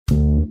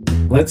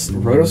Let's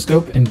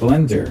rotoscope in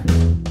Blender.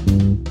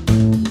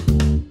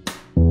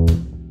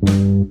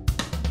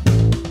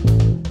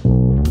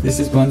 This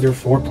is Blender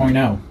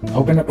 4.0.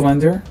 Open up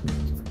Blender,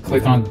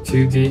 click on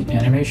 2D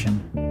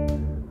animation.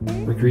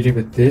 We're greeted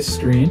with this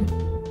screen.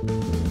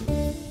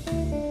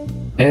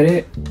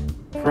 Edit,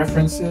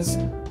 preferences,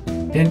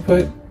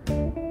 input.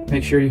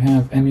 Make sure you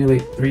have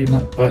emulate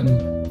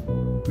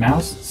 3-button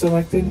mouse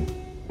selected.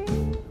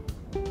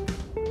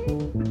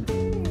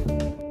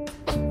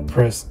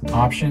 Press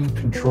Option,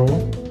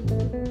 Control,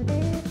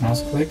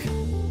 mouse click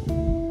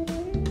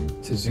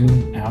to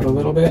zoom out a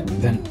little bit,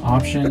 then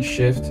Option,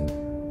 Shift,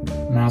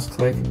 mouse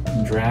click,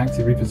 and drag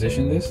to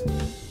reposition this.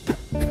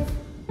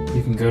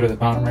 You can go to the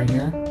bottom right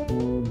here,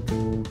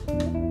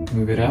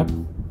 move it up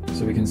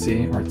so we can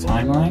see our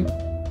timeline.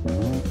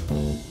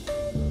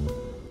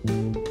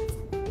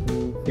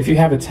 If you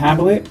have a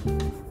tablet,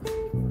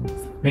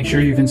 make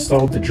sure you've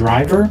installed the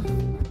driver.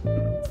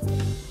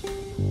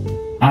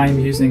 I'm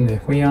using the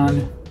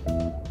Huion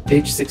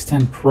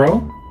H610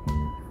 Pro,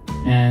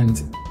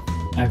 and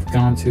I've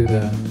gone to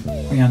the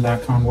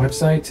Huion.com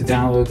website to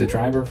download the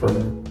driver for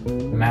the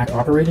Mac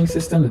operating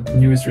system. The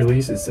newest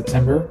release is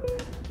September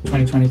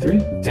 2023.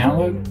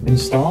 Download,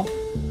 install,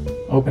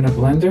 open up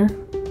Blender,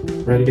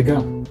 ready to go.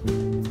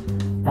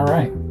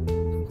 Alright,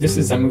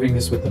 I'm moving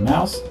this with the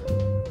mouse,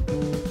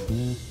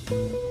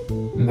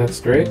 and that's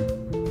great.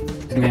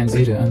 Command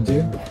Z to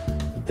undo.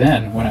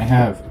 Then when I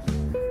have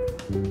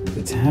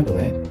the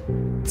tablet,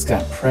 it's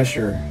got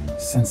pressure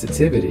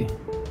sensitivity.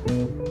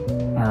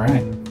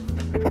 Alright,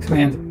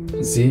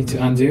 Command Z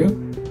to undo.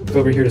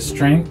 Go over here to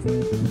strength,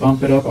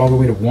 bump it up all the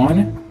way to 1.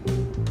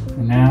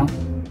 And now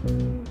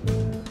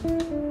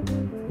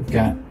we've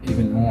got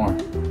even more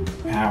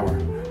power.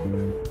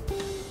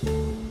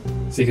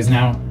 See, because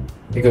now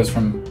it goes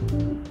from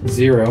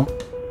 0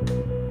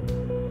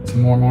 to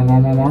more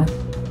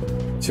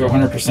to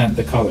 100%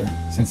 the color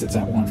since it's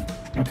at 1.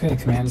 Okay,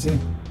 Command Z.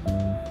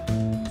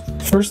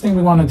 First thing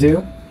we want to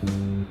do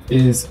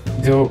is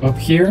go up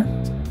here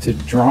to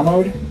draw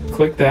mode,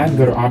 click that and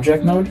go to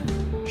object mode,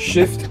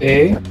 Shift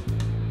A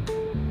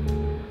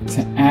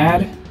to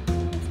add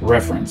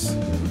reference.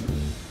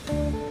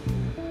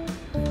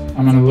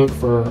 I'm going to look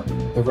for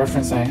the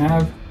reference I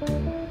have.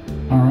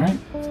 Alright.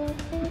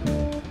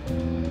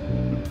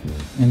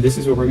 And this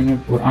is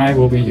what I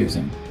will be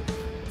using.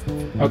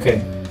 Okay,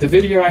 the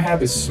video I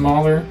have is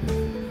smaller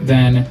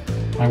than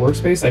my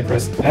workspace. I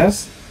press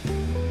S,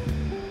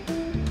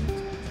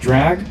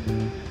 drag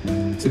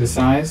to the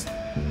size,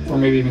 or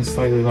maybe even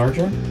slightly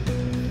larger,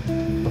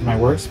 of my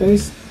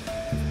workspace.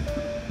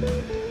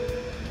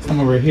 Come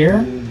over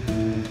here,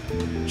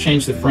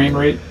 change the frame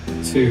rate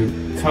to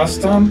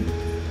custom.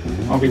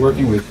 I'll be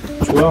working with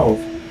 12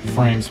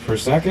 frames per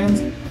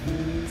second.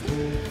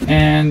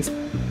 And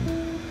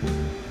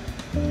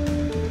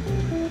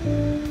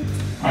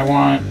I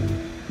want,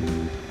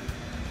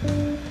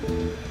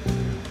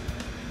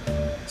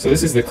 so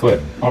this is the clip.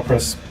 I'll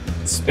press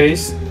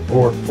space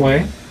or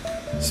play.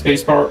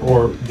 Spacebar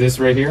or this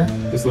right here,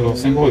 this little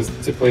symbol is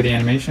to play the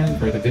animation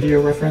or the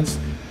video reference.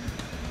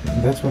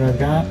 And that's what I've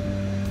got.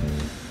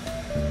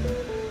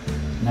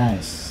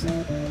 Nice.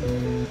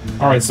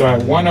 Alright, so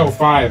at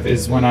 105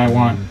 is when I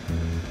want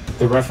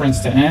the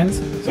reference to end.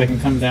 So I can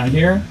come down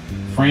here,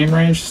 frame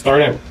range, start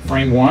at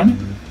frame 1,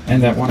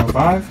 end at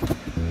 105.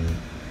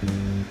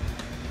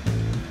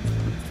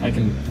 I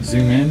can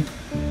zoom in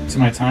to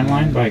my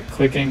timeline by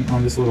clicking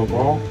on this little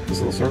ball, this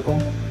little circle,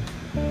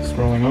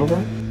 scrolling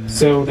over.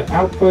 So the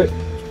output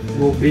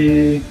will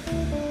be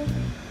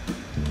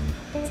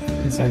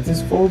inside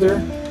this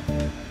folder,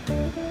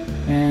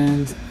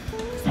 and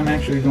I'm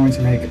actually going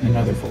to make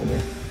another folder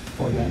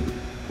for that.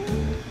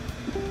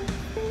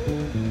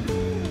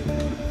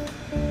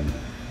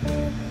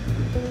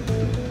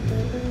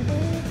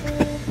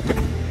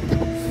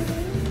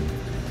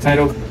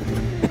 Title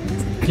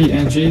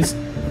PNGs.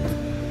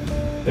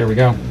 There we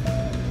go.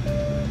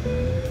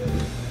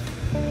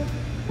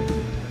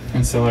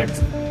 And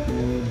select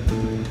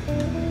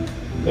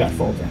that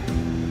folder.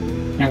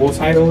 And we'll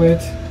title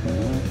it,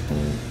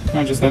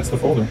 no, just that's the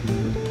folder.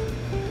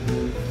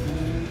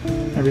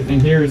 Everything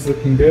here is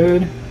looking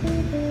good.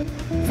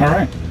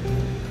 Alright.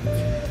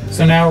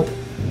 So now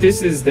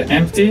this is the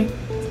empty.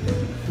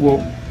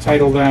 We'll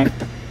title that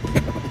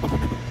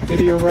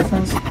video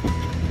reference.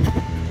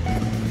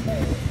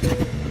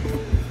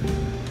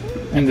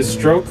 And the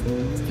stroke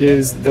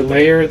is the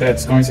layer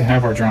that's going to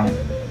have our drawing.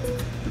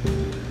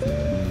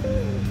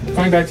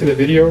 Going back to the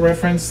video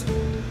reference,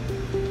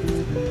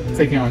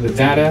 clicking on the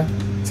Data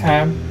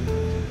tab,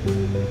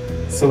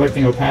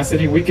 selecting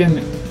opacity, we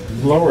can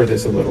lower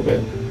this a little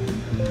bit.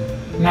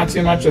 Not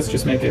too much, let's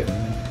just make it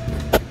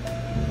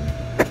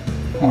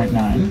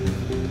 0.9.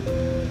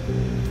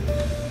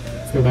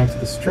 Let's go back to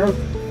the stroke,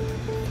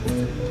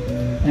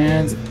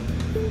 and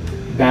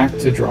back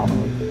to draw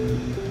mode.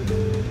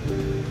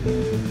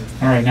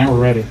 Alright, now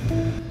we're ready.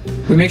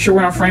 We make sure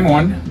we're on frame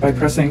 1 by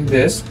pressing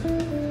this.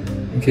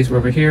 In case we're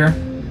over here,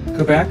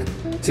 go back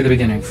to the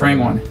beginning, frame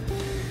 1.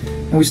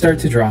 And we start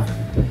to draw.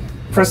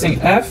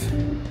 Pressing F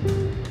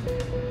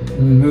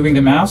Moving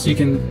the mouse, you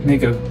can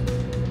make a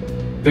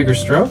bigger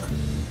stroke.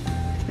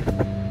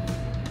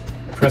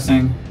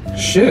 Pressing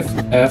Shift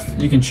F,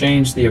 you can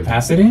change the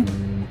opacity.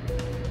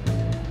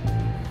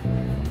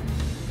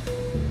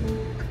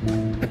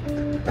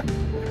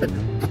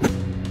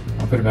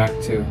 I'll put it back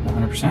to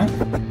 100%.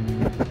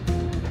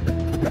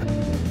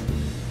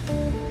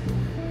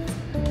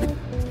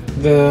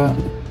 The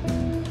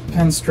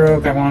pen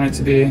stroke, I want it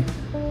to be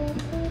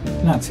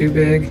not too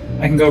big.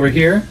 I can go over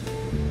here,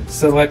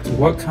 select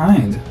what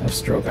kind of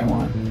stroke I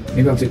want.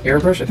 Maybe I'll do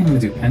airbrush. I think I'm gonna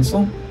do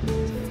pencil.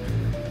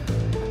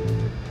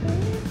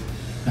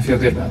 I feel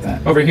good about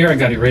that. Over here I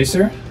got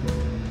eraser.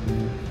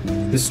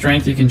 The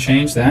strength, you can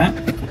change that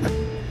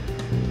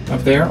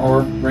up there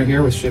or right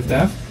here with Shift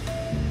F.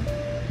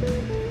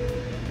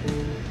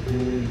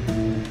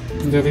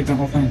 And delete the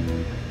whole thing.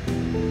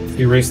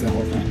 Erase the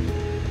whole thing.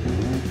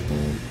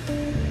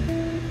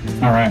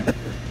 Alright.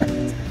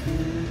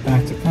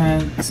 Back to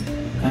pen,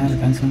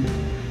 and pencil.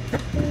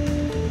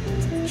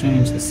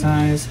 Change the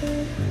size.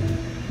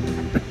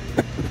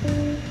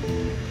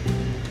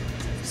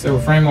 So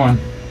frame 1.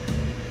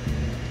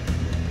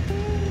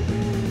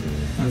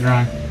 I'm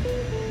drawing.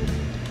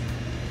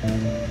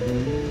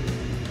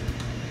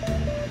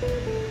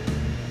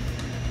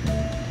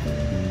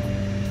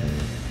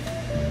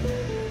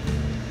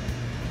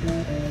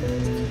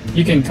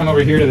 You can come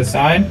over here to the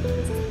side,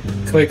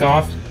 click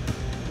off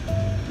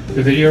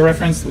the video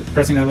reference,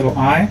 pressing that little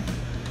I,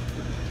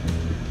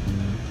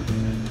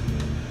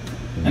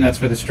 and that's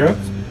for the strokes.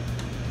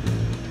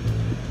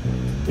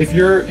 If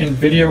you're in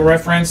video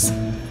reference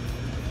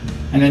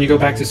and then you go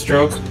back to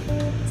stroke,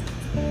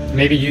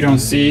 maybe you don't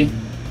see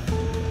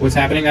what's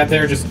happening out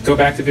there, just go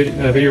back to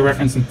video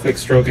reference and click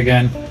stroke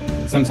again.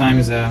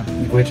 Sometimes it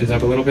glitches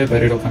up a little bit,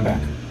 but it'll come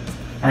back.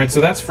 Alright, so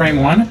that's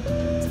frame 1.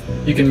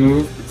 You can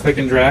move, click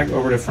and drag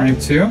over to frame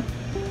 2,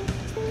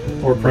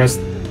 or press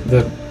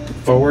the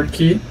forward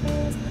key,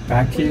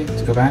 back key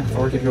to go back,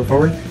 forward key to go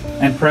forward,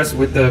 and press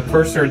with the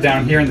cursor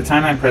down here in the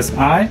timeline, press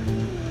I,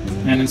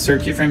 and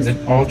insert keyframes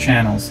in all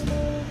channels.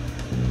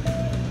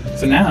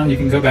 So now you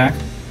can go back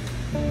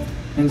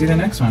and do the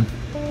next one.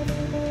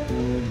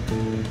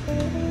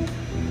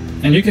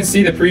 And you can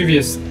see the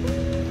previous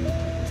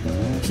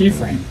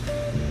keyframe,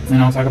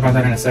 and I'll talk about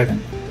that in a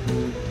second.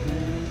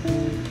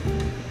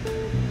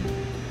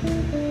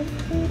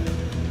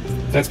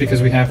 That's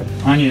because we have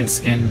onion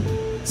skin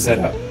set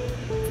up.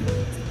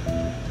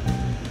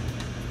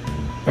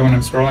 But when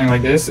I'm scrolling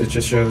like this, it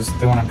just shows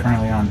the one I'm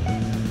currently on.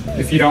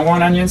 If you don't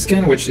want onion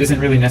skin, which isn't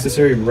really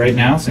necessary right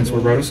now since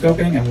we're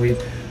rotoscoping and we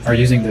are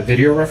using the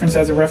video reference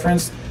as a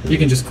reference, you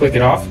can just click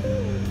it off.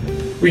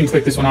 We can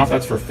click this one off,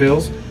 that's for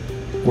fills,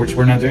 which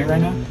we're not doing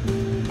right now.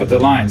 But the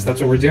lines,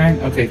 that's what we're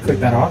doing. Okay, click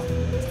that off.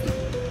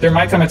 There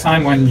might come a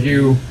time when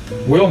you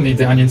will need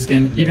the onion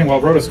skin even while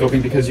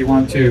rotoscoping because you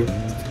want to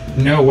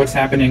know what's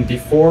happening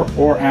before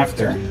or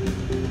after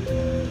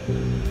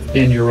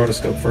in your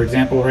rotoscope. For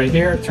example, right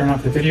here, turn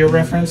off the video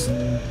reference,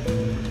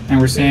 and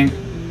we're seeing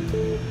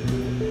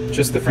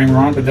just the frame we're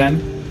on, but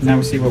then now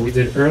we see what we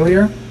did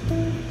earlier.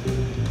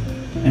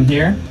 And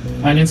here,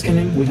 onion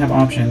skinning, we have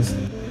options.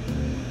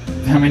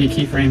 How many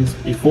keyframes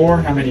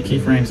before, how many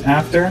keyframes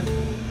after.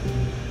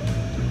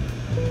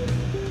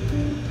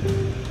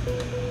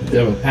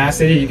 The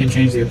opacity, you can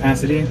change the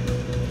opacity,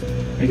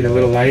 make it a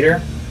little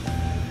lighter.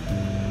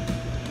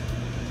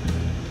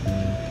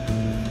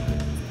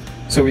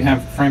 So we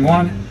have frame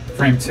 1,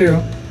 frame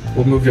 2,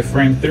 we'll move to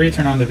frame 3,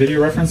 turn on the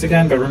video reference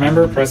again, but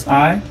remember, press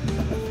I,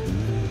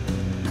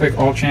 click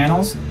all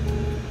channels,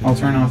 I'll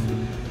turn off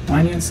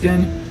onion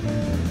skin,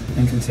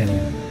 and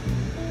continue.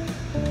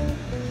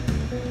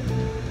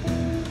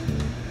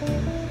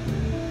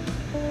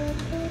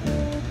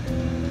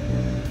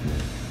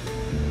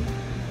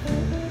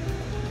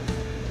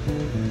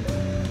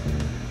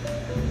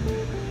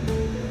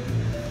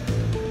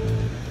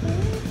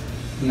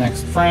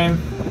 Next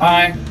frame,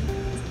 I,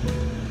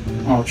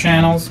 all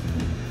channels,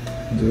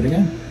 do it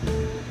again.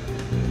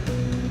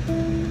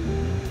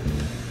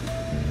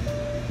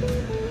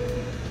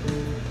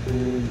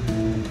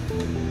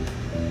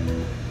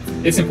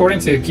 It's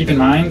important to keep in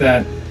mind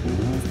that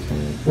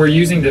we're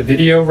using the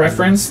video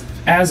reference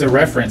as a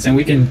reference, and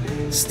we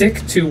can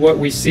stick to what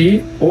we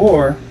see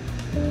or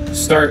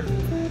start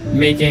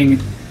making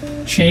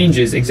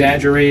changes,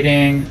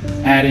 exaggerating,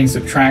 adding,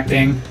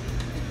 subtracting.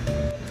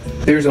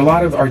 There's a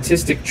lot of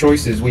artistic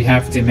choices we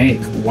have to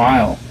make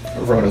while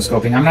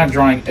rotoscoping. I'm not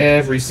drawing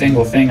every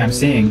single thing I'm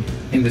seeing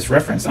in this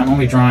reference. I'm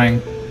only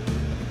drawing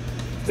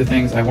the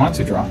things I want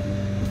to draw.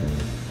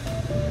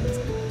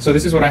 So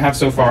this is what I have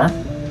so far.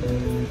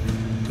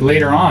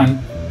 Later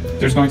on,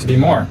 there's going to be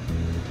more.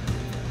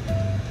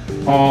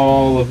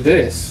 All of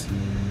this.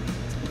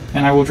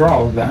 And I will draw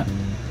all of that.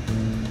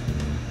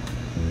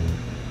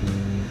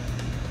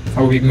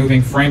 I will be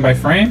moving frame by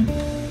frame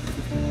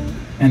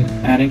and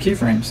adding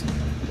keyframes.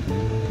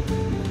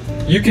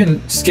 You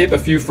can skip a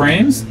few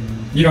frames.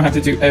 You don't have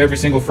to do every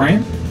single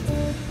frame.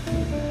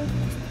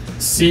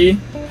 See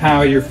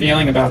how you're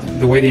feeling about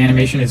the way the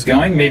animation is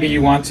going. Maybe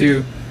you want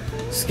to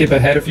skip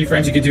ahead a few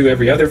frames. You could do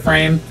every other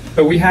frame,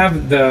 but we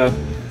have the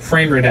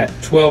frame rate at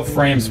 12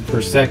 frames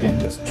per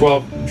second. That's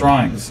 12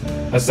 drawings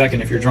a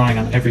second if you're drawing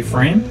on every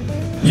frame.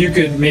 You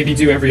could maybe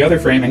do every other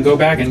frame and go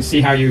back and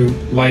see how you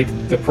like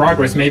the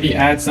progress, maybe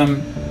add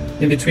some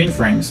in between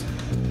frames.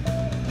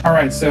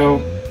 Alright,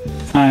 so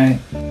I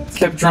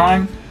kept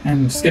drawing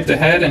and skipped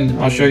ahead, and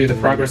I'll show you the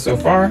progress so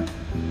far.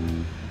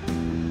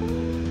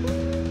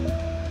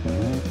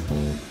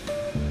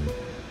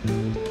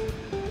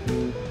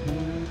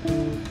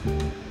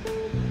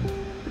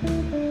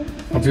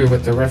 I'll do it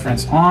with the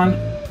reference on.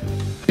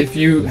 If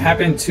you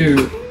happen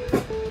to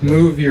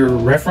move your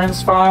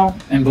reference file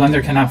and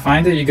Blender cannot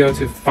find it, you go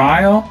to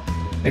File,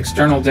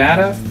 External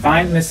Data,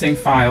 Find Missing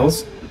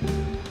Files.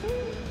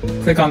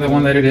 Click on the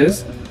one that it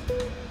is.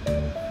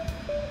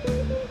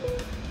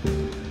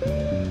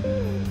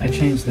 I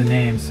changed the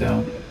name,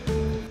 so.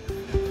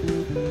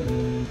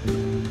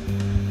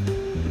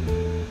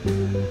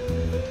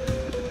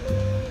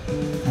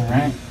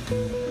 Alright.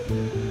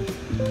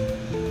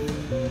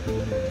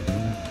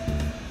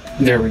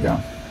 There we go.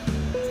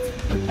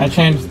 I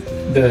changed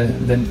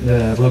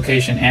the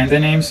location and the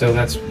name, so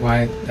that's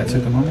why that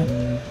took a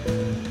moment.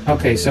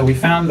 Okay, so we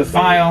found the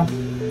file,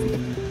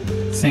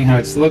 seeing how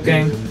it's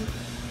looking.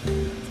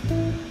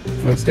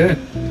 Looks good.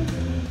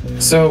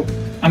 So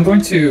I'm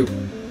going to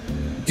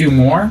do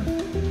more.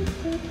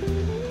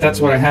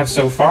 That's what I have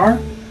so far.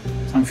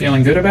 I'm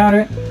feeling good about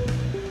it.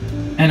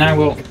 And I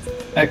will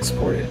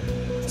export it.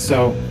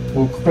 So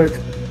we'll click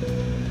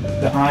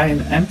the eye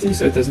in empty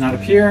so it does not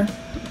appear.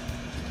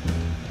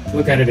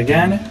 Look at it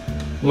again.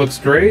 Looks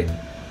great.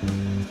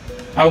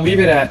 I'll leave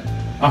it at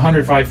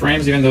 105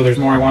 frames even though there's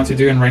more I want to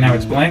do, and right now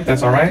it's blank.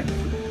 That's alright.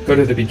 Go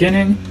to the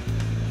beginning.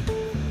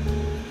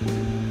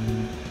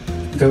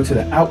 Go to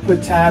the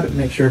output tab,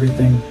 make sure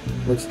everything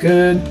looks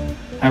good.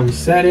 How we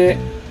set it.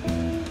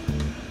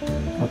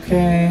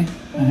 Okay,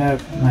 I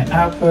have my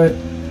output,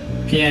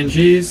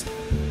 PNGs,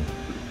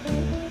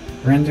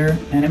 render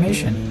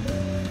animation.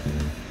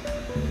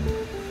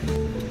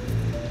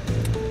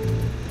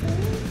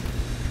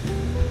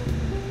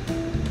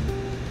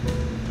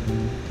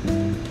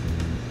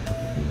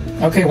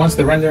 Okay, once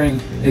the rendering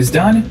is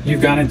done,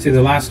 you've gone into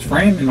the last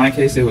frame. In my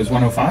case, it was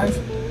 105.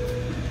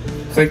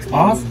 Click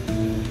off,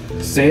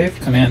 save,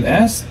 Command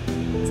S,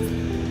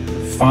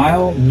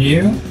 File,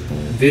 New,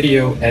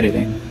 Video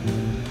Editing.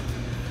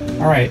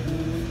 Alright,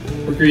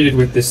 we're greeted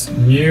with this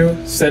new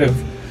set of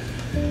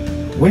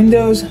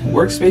windows,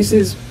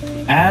 workspaces.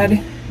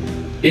 Add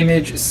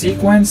image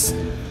sequence,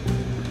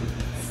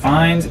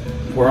 find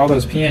where all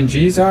those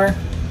PNGs are.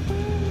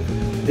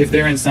 If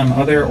they're in some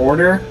other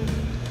order,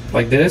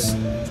 like this,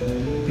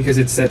 because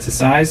it's set to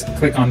size,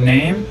 click on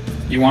name.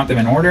 You want them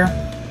in order.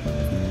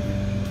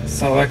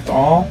 Select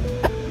all.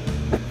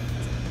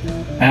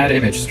 Add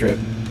image strip.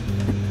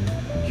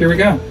 Here we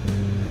go.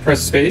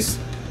 Press space,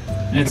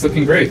 and it's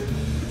looking great.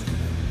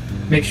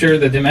 Make sure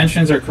the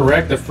dimensions are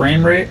correct, the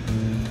frame rate.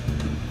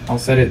 I'll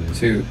set it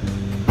to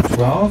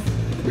 12,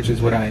 which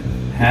is what I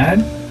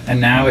had,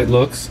 and now it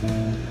looks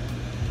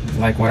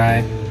like what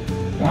I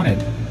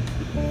wanted.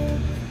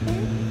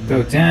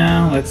 Go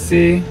down, let's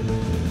see.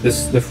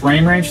 The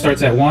frame range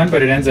starts at 1,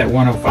 but it ends at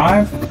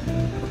 105.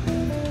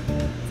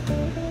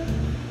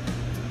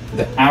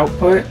 The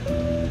output,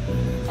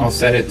 I'll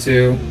set it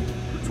to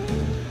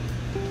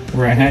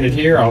where I had it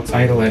here. I'll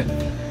title it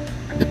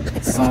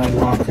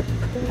Sidewalk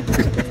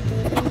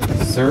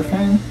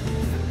Surfing.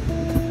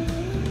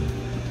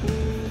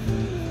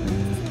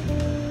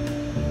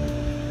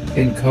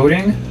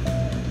 Encoding,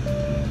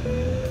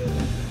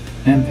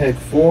 MPEG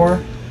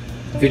 4,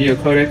 video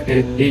codec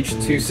at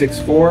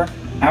H.264.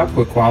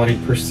 Output quality,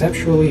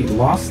 perceptually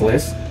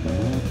lossless.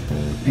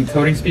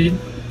 Encoding speed,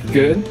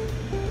 good.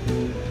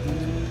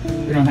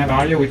 We don't have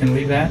audio, we can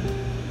leave that.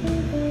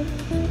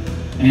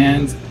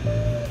 And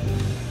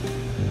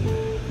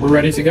we're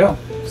ready to go.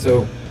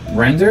 So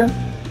render,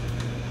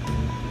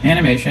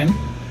 animation,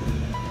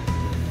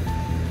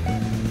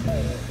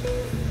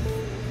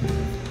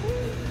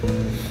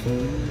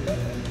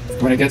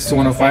 when it gets to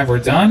 105, we're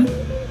done.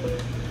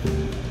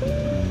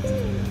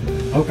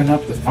 Open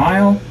up the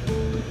file.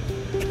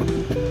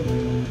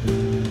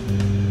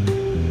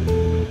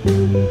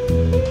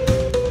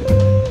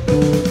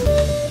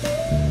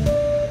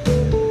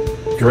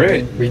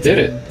 Great, we did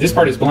it. This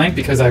part is blank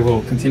because I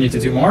will continue to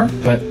do more,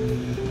 but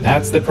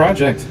that's the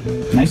project.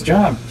 Nice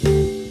job.